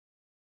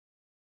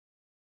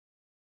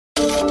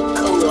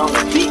Woke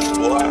up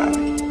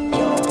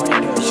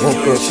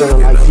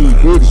feeling like P.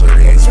 Diddy.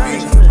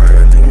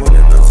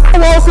 I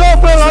woke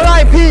up feeling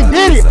like P.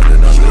 Diddy.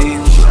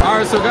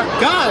 Alright, so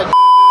God,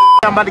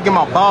 I'm about to get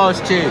my balls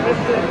checked. What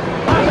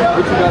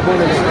you got going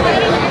on?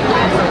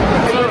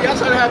 Y'all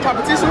trying to have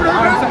competition with us,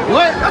 bro?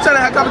 What? Y'all trying to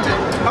have competition?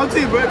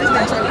 OT, bro. This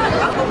nigga trying to.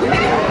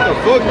 What the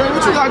fuck, bro?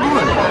 What you got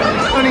going?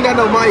 You ain't got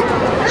no mic.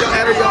 Y'all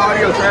edit your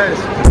audio trash.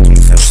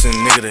 Send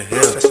nigga to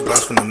hell. That's the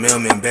box from the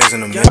mailman, bags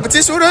in the mail.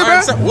 Competition with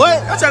us, bro?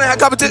 What? Y'all trying to have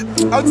competition?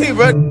 OT,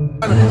 bro.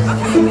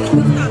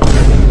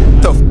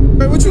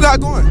 Bro, what you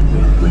got going?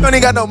 You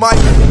ain't got no mic.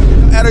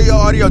 Y'all edit your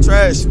audio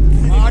trash.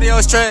 My audio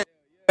is trash.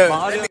 Yeah. My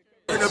audio.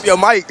 Turn up your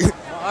mic. My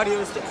audio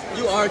is trash.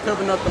 You are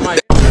covering up the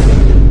mic.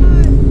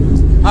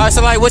 Alright,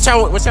 so like, what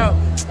y'all,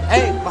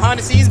 hey, behind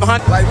the scenes,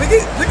 like, look at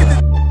this,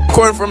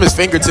 recording from his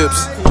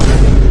fingertips.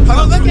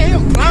 Hold on, look at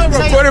him, I'm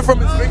recording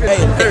from his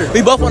fingertips. Hey,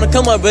 we both want to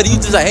come up, buddy, you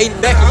just like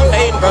hating back, you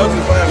hating, bro.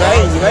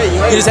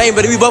 You just hating,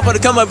 buddy, we both want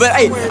to come up, but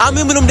hey, I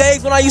remember them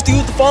days when I used to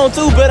use the phone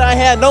too, but I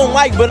had no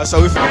mic, but. So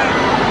we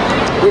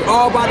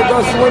all about to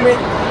go swimming.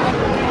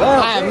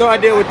 I have no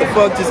idea what the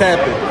fuck just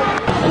happened.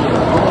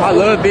 I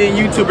love being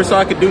YouTuber so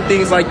I could do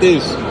things like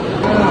this.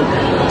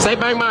 Say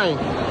bang bang.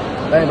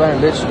 Bang,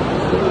 bang, bitch.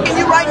 And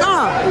you right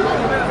now.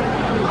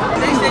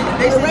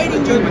 They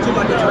rating you.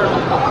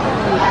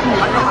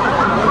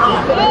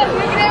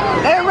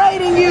 They're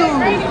rating you.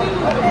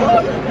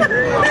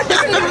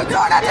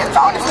 I just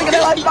told this nigga they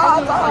like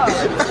 5 times.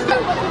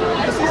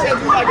 She said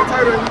you like a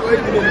turtle and you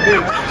waiting in the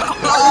bitch.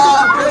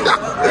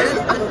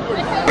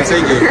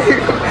 Take it.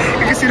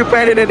 You can see the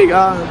pattern in the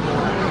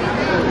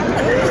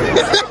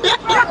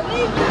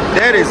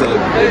That is a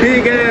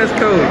big ass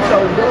coat.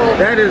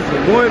 That is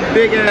one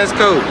big ass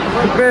coat.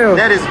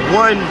 That is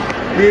one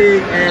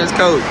big ass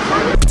coat.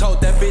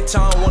 Told that bitch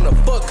I don't wanna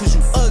fuck cause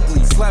you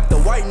ugly. Slapped the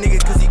white nigga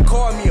cause he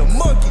called me a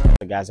monkey.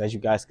 Guys, as you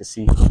guys can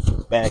see,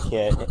 back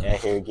here at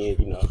here again,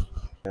 you know.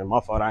 And my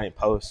fault I ain't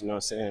post, you know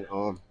what I'm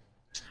saying?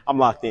 I'm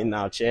locked in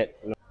now, chat.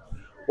 You know?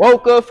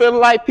 Woke up feeling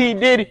like P.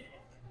 Diddy.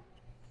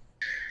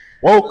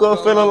 Woke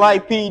up feeling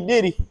like P.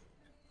 Diddy.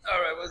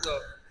 Alright, what's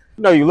up?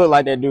 You know you look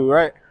like that dude,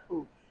 right?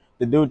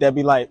 The dude that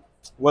be like,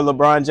 what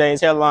LeBron James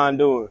headline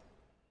doing?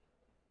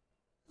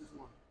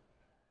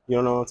 You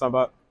don't know what I'm talking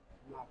about?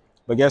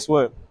 But guess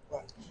what?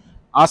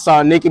 I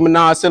saw Nicki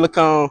Minaj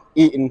Silicone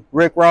eating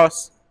Rick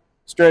Ross,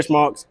 stretch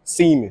marks,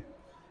 semen.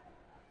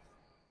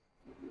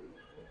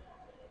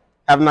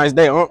 Have a nice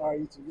day, huh?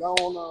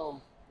 Y'all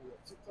on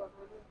TikTok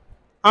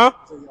right Huh?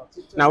 now?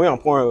 Nah, we on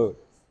Pornhub.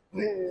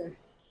 Yeah.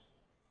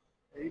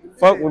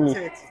 Fuck with me.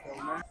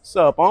 What's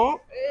up, huh?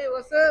 Hey,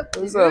 what's up?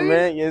 What's up,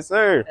 man? Yes,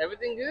 sir.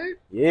 Everything good?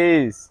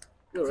 Yes.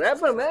 You're a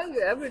rapper, man.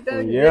 Every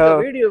time you Yeah.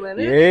 make a video, man.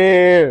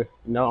 Yeah. You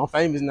know, I'm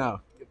famous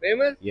now. You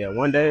famous? Yeah,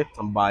 one day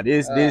I'm about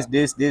this, this,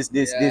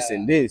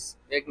 and this.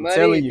 Make I'm money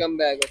telling and you. come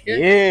back,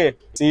 okay? Yeah.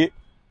 See it?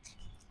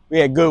 We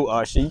had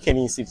Goodwill. Shit, you can't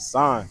even see the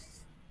sign.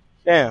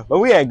 Damn, but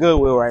we at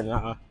Goodwill right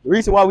now. The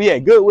reason why we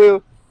at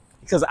Goodwill,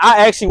 because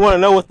I actually want to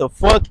know what the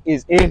fuck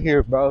is in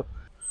here, bro.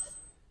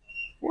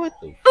 What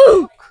the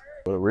fuck?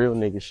 Where a real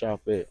nigga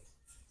shop at?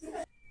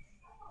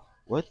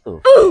 What the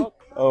fuck?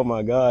 Oh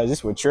my god, this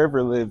is where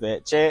Trevor live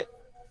at, chat.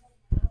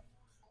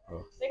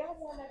 Oh. They got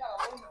one that got a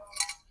window.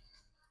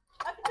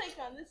 I can take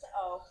you on this.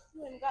 Oh,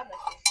 you ain't got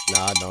nothing.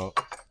 Nah, I don't.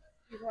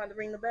 You just wanted to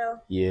ring the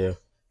bell? Yeah.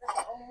 That's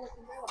the only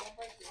working bell. Don't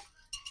break it.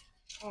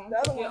 The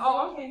other one,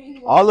 okay.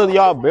 All of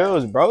y'all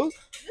bills, bro. This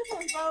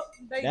one's about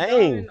they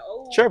Dang. and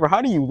old. Trevor,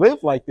 how do you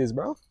live like this,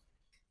 bro?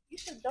 You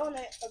should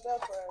donate a bell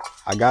for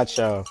us. I got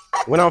y'all.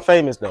 When I'm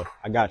famous, though,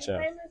 I got y'all.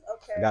 Famous?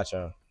 Okay. I got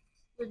y'all.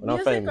 With When I'm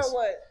music famous. or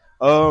what?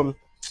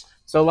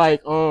 So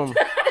like,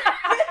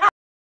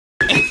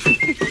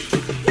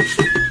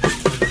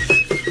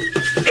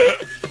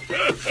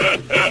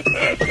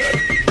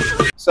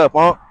 What's up,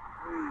 Punk?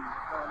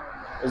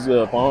 What's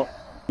good, Punk?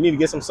 You need to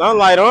get some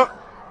sunlight, huh?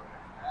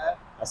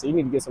 I said you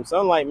need to get some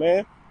sunlight,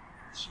 man.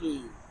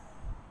 Shit.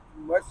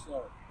 Much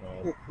so.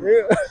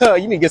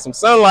 You need to get some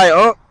sunlight, huh?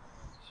 You know what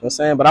I'm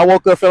saying? But I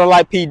woke up feeling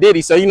like P.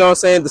 Diddy, so you know what I'm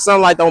saying? The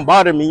sunlight don't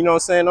bother me, you know what I'm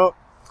saying, huh?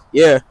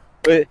 Yeah.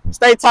 But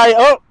stay tight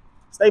up.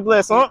 Stay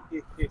blessed, huh?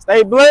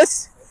 Stay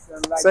blessed.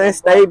 Saying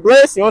stay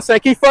blessed. You know what I'm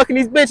saying? Keep fucking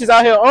these bitches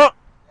out here, huh? All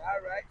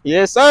right.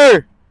 Yes,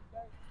 sir.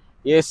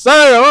 Yes,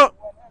 sir, huh?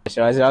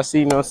 So as y'all see,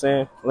 you know what I'm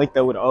saying? Linked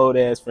up with an old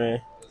ass friend.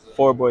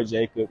 4boy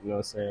Jacob, you know what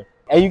I'm saying?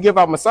 And you give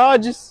out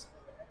massages?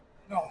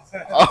 No.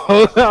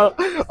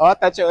 Oh, I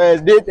thought your ass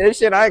did that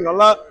shit. I ain't gonna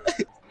lie.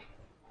 That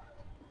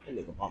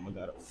nigga mama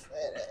got a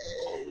fat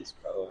ass,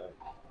 bro.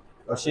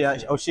 Oh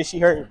shit, she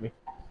hurt me.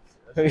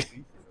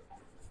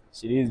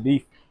 Shit is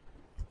beef.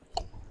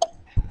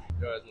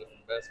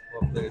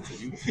 Basketball player to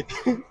you.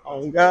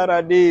 Oh God,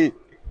 I did.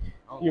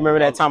 You remember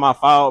that time I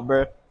fouled,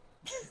 bro?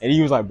 And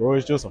he was like, bro,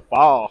 it's just a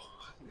foul.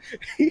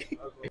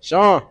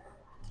 Sean,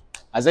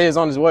 Isaiah's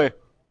on his way.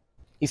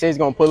 He says he's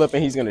gonna pull up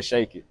and he's gonna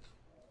shake it.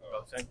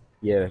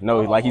 Yeah, no,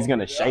 like he's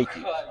gonna shake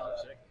it.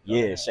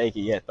 Yeah, shake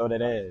it. Yeah, throw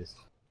that ass.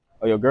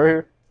 Oh, your girl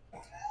here?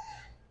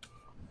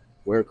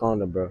 Wear a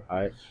condom, bro. All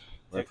right.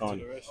 Work on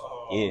it.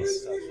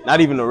 Yes.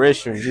 Not even the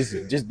restroom.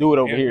 Just do it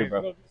over here,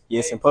 bro.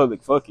 Yes, in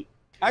public. Fuck it.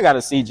 I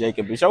gotta see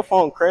Jacob. Is your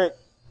phone cracked?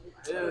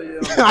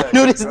 I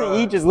knew this nigga.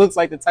 He just looks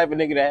like the type of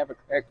nigga to have a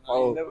cracked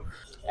phone.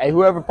 Hey,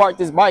 whoever parked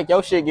this bike,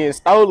 your shit getting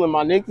stolen,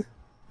 my nigga.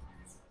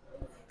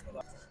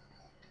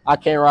 I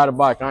can't ride a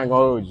bike. I ain't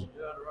gonna hold you.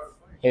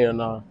 Hell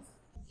no.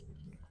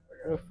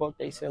 Where the fuck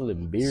they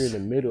selling beer in the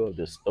middle of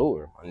the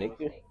store, my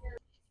nigga?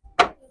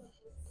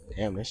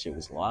 Damn, that shit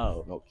was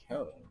loud. No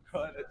cap.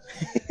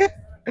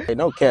 Hey,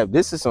 no cap.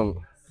 This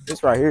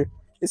right here.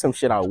 This some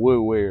shit I would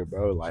wear,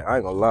 bro. Like, I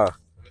ain't gonna lie.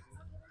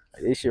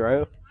 Like, this shit right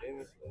here.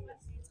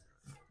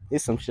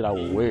 This some shit I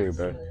would wear,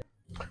 bro.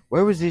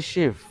 Where was this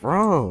shit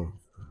from?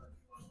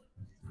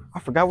 I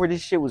forgot where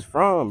this shit was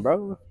from,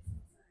 bro.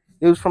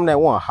 It was from that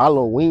one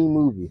Halloween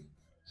movie.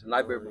 It's a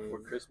Nightmare Before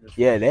Christmas.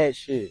 Yeah, that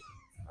shit.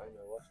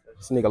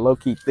 This nigga low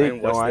key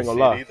thick though. I ain't gonna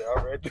lie.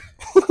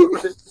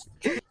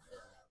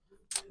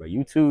 But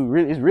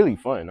YouTube it's really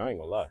fun. I ain't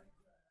gonna lie.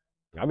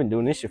 I've been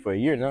doing this shit for a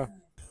year now.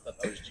 I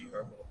thought it was G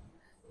Herbo.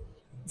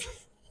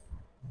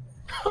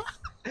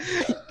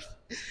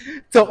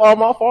 To all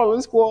my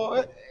fallen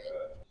squad.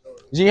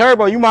 G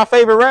Herbo, you my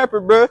favorite rapper,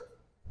 bro.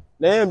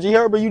 Damn, G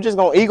Herbo, you just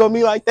gonna ego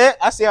me like that?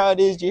 I see how it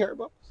is, G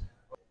Herbo.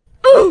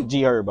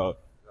 G Herbo.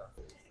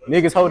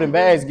 Niggas holding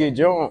bags get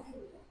jumped.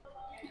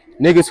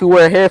 Niggas who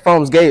wear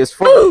headphones gay as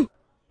fuck.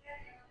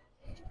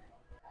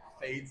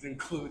 Fades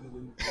included.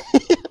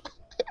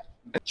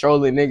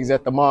 Trolling niggas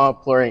at the mall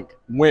prank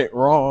went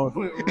wrong.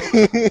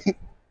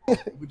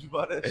 Would you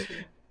buy that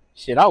shit?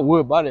 Shit, I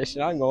would buy that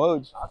shit. I ain't gonna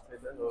hold you.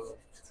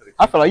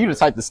 I feel like you the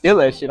type to steal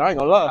that shit. I ain't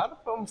gonna lie. How the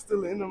fuck I'm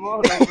still in the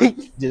mall?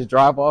 Just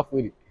drive off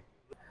with it.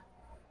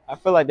 I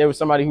feel like there was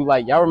somebody who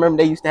like, y'all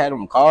remember they used to have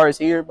them cars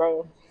here,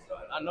 bro?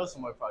 I know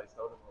somebody probably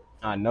stole them.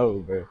 I know,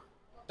 bro.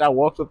 I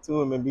walk up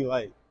to him and be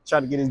like, try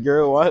to get his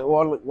girl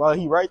while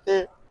he right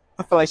there.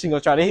 I feel like she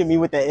gonna try to hit me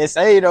with that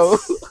SA though.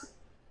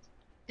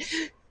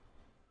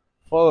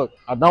 Fuck,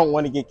 I don't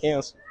want to get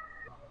canceled.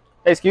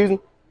 Hey, excuse me,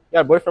 you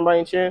got a boyfriend by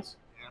any chance?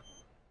 Yeah.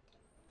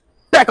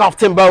 Back off,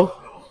 Timbo.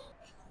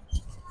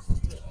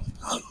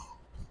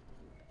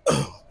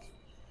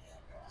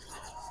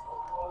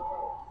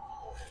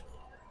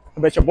 I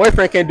bet your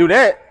boyfriend can't do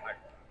that.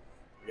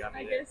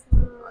 I guess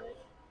not.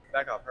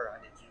 Back off her,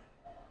 I need you.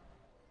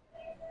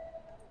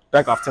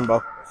 Back off,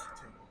 Timbo.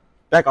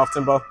 Back off,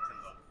 Timbo.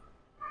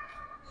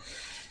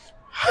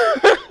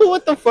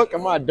 What the fuck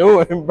am I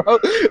doing, bro?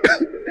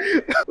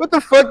 What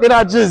the fuck did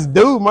I just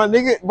do, my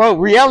nigga? Bro,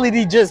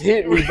 reality just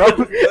hit me, bro.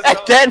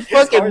 At that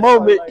fucking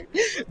moment,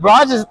 bro,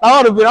 I just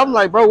thought of it. I'm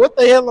like, bro, what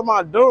the hell am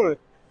I doing?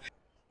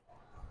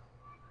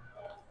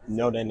 You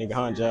know that nigga,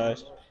 huh,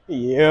 Josh?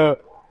 Yeah.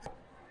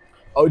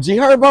 Oh, G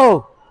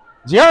Herbo.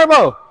 G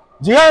Herbo.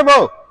 G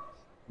Herbo.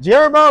 G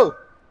Herbo.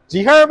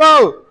 G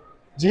Herbo.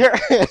 G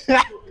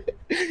Herbo.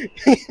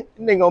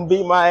 Nigga gonna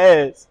beat my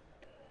ass.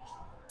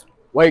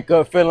 Wake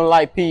up feeling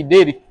like P.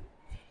 Diddy.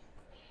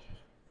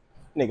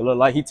 Nigga look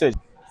like he touched.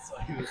 So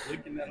he was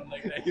looking at him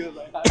like that. He was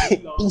like, how do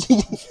you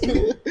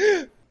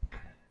know?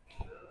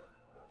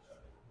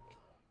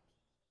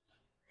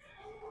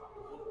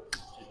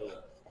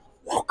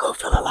 Woke up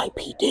feeling like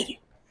P. Diddy.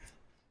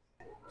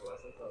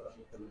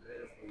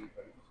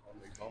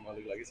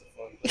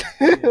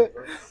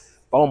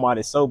 Beaumont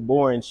is so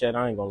boring, shit.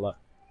 I ain't gonna lie.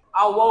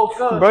 I woke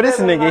up. Bro, this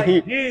nigga like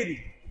he.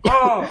 Diddy.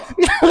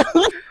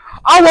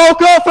 I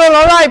woke up feeling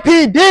like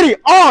P. Diddy.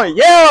 Oh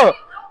yeah.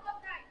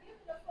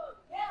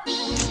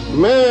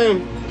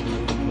 Man,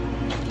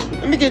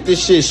 let me get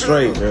this shit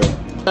straight, bro.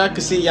 I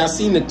can see y'all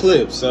seen the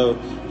clip, so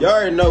y'all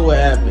already know what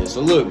happened. So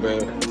look, bro,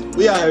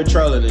 we out here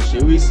trolling this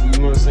shit. We, you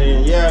know what I'm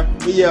saying? Yeah,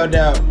 we yelled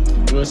out. You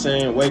know what I'm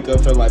saying? Wake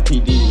up feeling like P.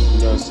 Diddy. You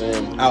know what I'm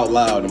saying? Out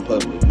loud in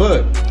public.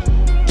 But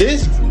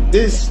this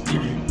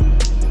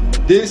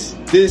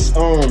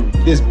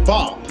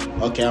Bob.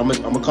 Okay, I'm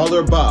gonna call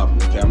her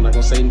Bob. Okay, I'm not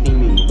gonna say anything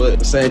mean, but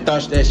I'm saying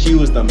thought that she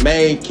was the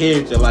main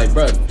character. Like,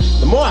 bro,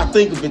 the more I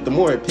think of it, the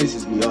more it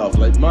pisses me off.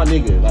 Like, my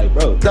nigga, like,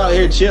 bro, out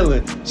here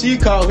chilling. She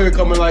called her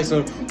coming like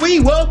some, we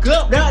woke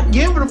up not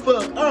giving a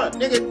fuck.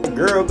 Nigga,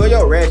 girl, go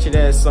your ratchet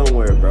ass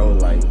somewhere, bro.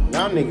 Like,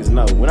 y'all niggas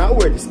know. When I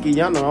wear the ski,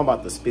 y'all know I'm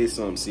about to spit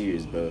something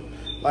serious, bro.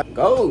 Like,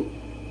 go.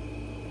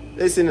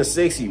 It's in a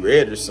sexy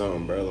red or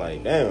something, bro.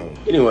 Like, damn.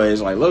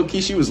 Anyways, like,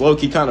 low-key, she was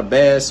low-key kind of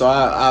bad, so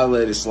I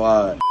let it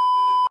slide.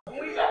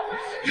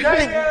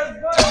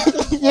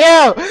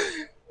 Yeah,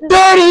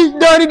 dirty.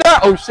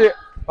 Oh shit.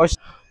 Oh shit.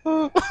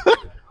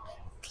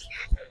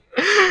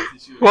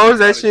 Why was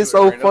that shit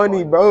so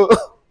funny, bro?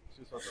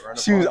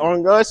 She was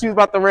on God. She was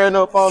about to run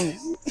up on me.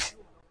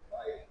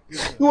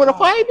 You wanna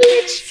fight,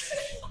 bitch?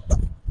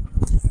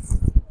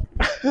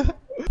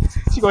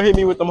 She gonna hit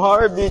me with them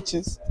hard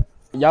bitches.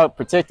 Y'all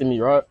protecting me,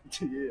 right?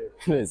 Yeah.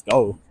 Let's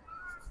go.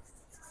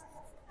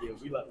 Yeah,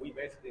 we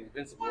basically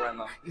invincible right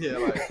now. Yeah,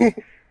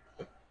 like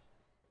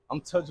I'm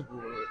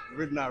touchable.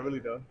 We're not really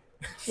though.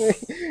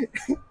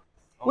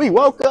 We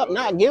woke up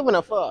not giving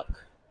a fuck.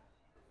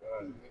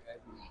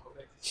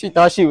 She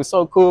thought she was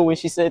so cool when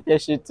she said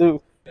that shit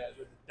too.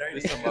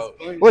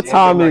 What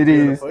time it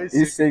is?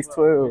 It's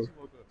 6:12.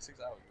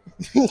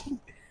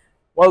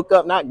 Woke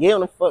up not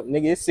giving a fuck,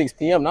 nigga. It's 6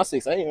 p.m., not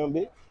 6 a.m.,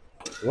 bitch.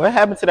 What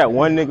happened to that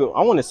one nigga?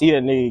 I want to see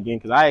that nigga again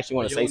because I actually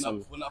want to say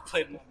something. When I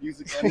played my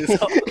music on this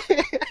song.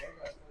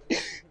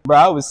 Bro,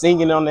 I was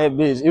singing on that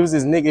bitch. It was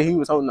this nigga, he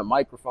was holding the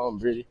microphone,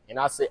 Bridget. And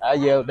I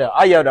yelled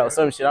out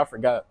some shit, I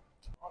forgot.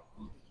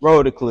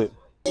 Roll the clip.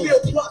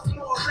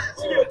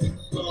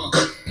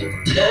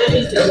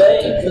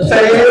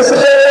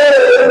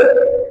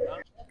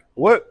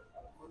 What?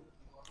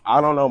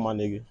 I don't know, my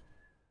nigga.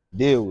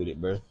 Deal with it,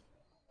 bro.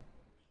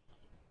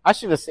 I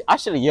should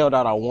have yelled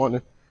out I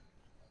wanna.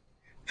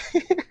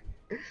 You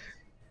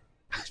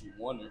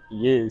wonder.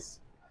 Yes.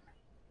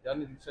 Y'all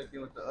need to check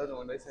in with the other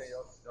one. They say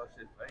y'all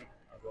shit fake.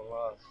 I'm gonna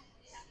lie.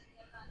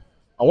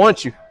 I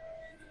want you.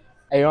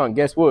 Hey,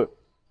 guess what?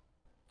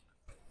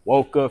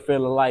 Woke up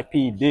feeling like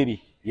P.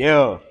 Diddy.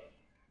 Yeah.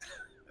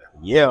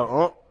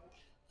 Yeah,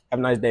 Have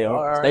a nice day,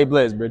 Right. Stay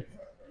blessed, bro.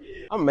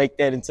 I'm gonna make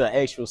that into an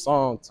actual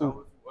song,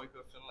 too. Wake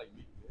up feeling like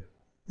me.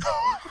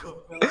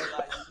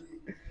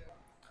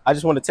 I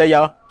just want to tell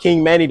y'all,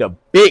 King Manny, the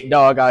big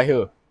dog out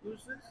here.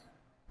 Who's this?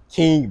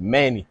 King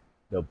Manny,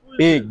 the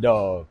big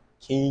dog.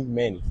 King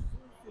Manny.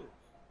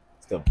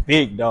 It's the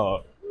big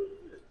dog.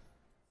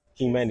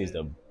 King Manny's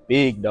the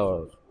big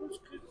dog.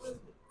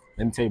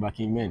 Let me tell you about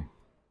King Manny.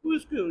 Who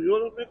is King? You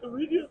want to make a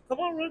video? Come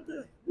on, right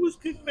there. Who is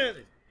King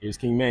Manny? Here's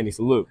King Manny,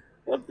 so look.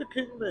 What's the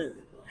King Manny?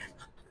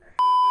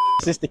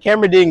 Since the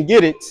camera didn't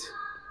get it,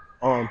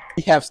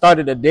 we have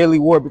started a daily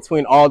war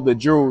between all the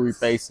jewelry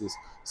faces.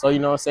 So, you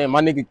know what I'm saying?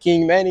 My nigga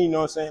King Manny, you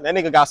know what I'm saying? That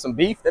nigga got some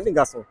beef. That nigga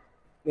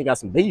got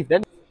some beef.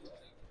 That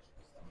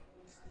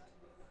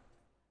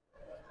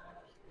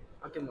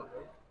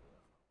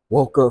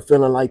woke up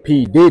feeling like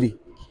P. Diddy.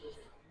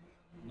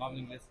 No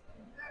English.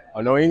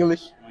 Oh, no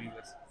English? No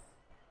English.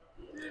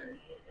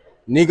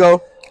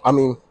 Nigo,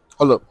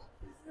 hold up.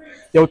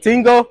 Yo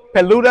tengo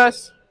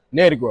peludas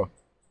negro.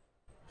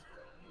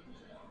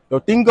 Yo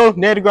tengo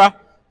negra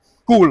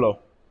culo.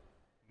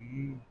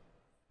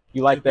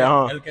 You like that,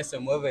 huh? El que se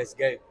mueve es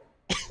gay.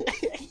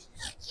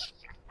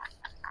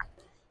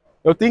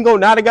 Yo tengo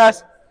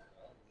nalgas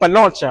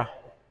panoncha.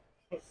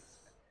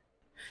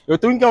 Yo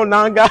tengo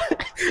nalgas.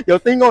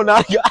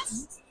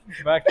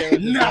 Back there.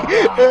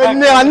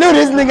 I knew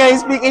this nigga ain't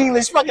speak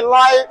English. Fucking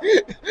liar.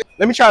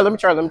 Let me try.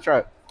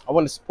 I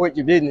want to support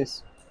your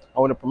business. I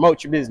want to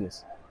promote your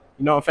business.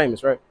 You know I'm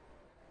famous, right?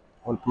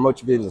 I want to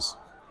promote your business.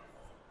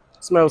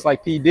 It smells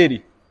like P.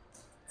 Diddy.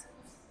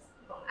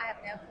 I have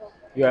no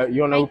clue.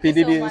 You don't know who P.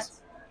 Diddy so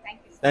is? Thank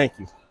you. Thank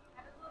you.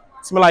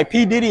 Smell like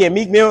P. Diddy and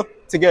Meek Mill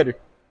together.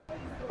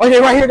 Oh,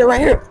 they're right here. They're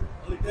right here.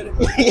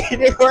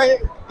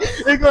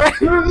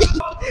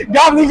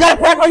 Goblin got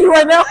a pack on you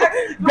right now.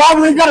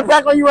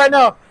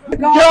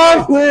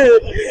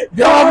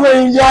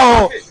 Goblin,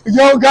 yo.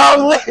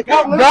 Goblin,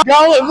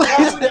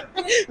 please.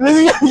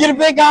 Listen, get a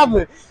big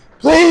Goblin.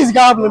 Please,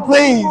 Goblin,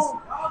 please.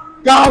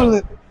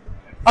 Goblin,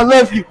 I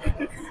love you.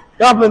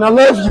 Goblin, I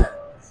love you.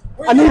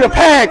 I need a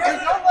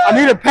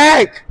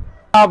pack.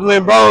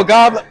 Goblin, bro,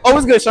 Goblin. Oh,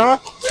 it's good, Sean.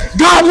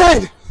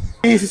 Goblin,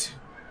 please.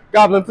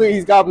 Goblin,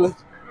 please, Goblin.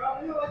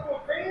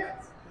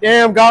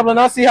 Damn, Goblin,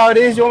 I see how it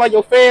is. You don't like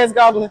your fans,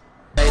 Goblin.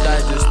 Hey,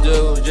 that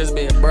just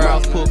being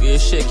brown pookie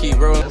and shit keep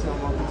rolling.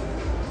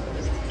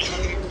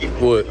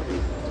 What?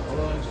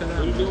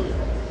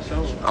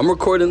 I'm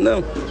recording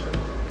them.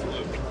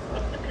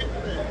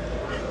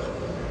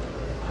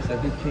 I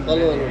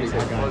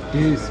got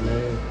this,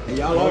 man. And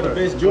y'all are the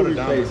best jewelry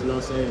face, you know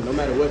what I'm saying? No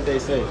matter what they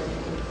say.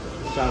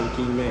 Shout out to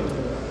King Manny.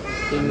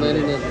 King Manny,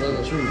 that's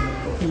the truth.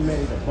 King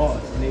Manny the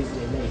boss, and they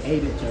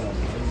hated y'all.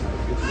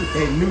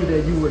 They knew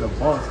that you were the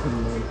boss,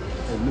 King Manny.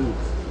 They knew.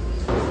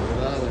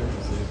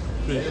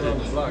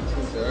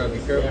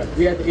 Yeah,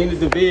 we at the end of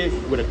the vid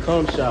with a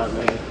cum shot,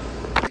 man.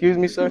 Excuse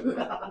me, sir.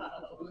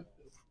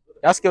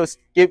 Y'all sell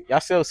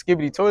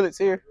skibbity toilets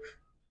here?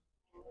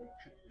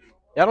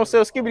 Y'all don't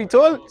sell skibbity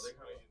toilets?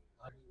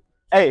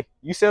 Hey,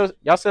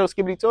 y'all sell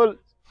skibbity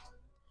toilets?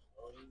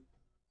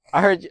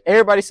 I heard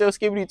everybody sells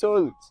skibbity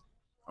toilets.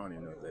 I don't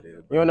even know what that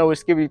is. You don't know what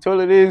skibbity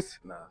toilet is?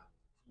 Nah.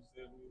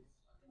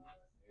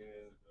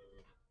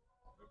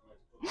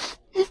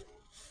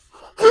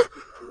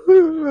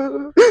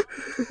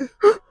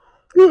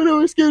 You don't know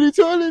what skibbity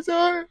toilets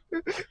are?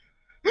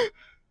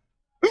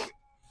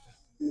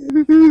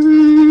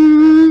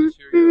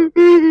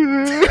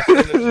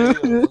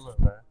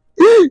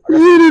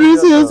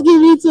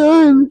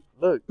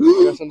 Look, I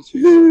got something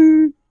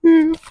to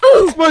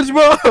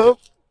SpongeBob.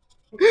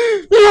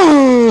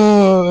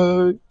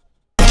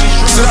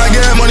 Said I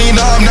get money,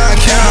 no, I'm not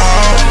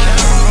count.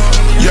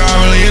 Y'all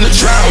really in the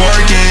trap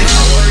working.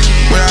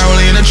 We're not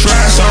really in the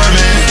trap, sorry,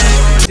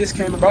 man. Just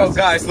came across. Bro,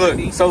 guys, look.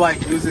 So,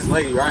 like, it was this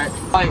lady, right?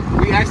 Like,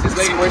 we asked this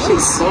lady where she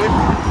was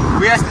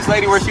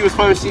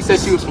from. She said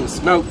she was from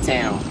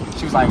Smoketown.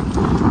 She was like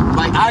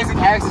Isaac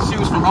asked if she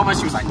was from Roma.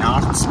 She was like, nah,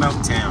 I'm from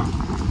Smoketown.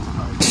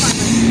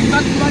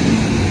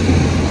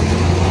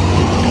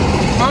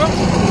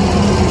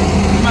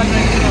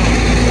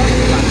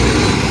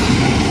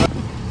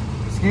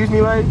 Excuse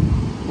me, lady.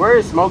 Where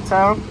is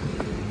Smoketown?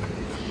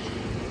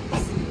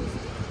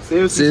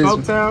 Seriously,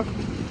 Smoketown?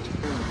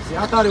 See,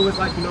 I thought it was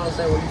like, you know what I'm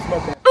saying, when you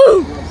smoke that. You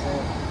know what I'm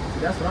saying?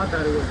 See, that's what I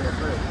thought it was at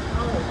first.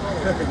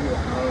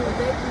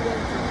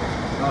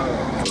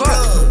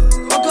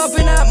 Woke up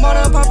in that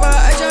morning, Papa,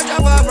 I just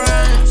drop a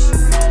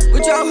branch.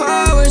 With your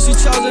heart when she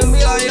chosen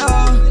me like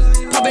y'all.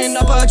 Popping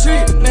up a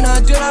tree, man, I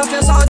do not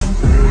feel so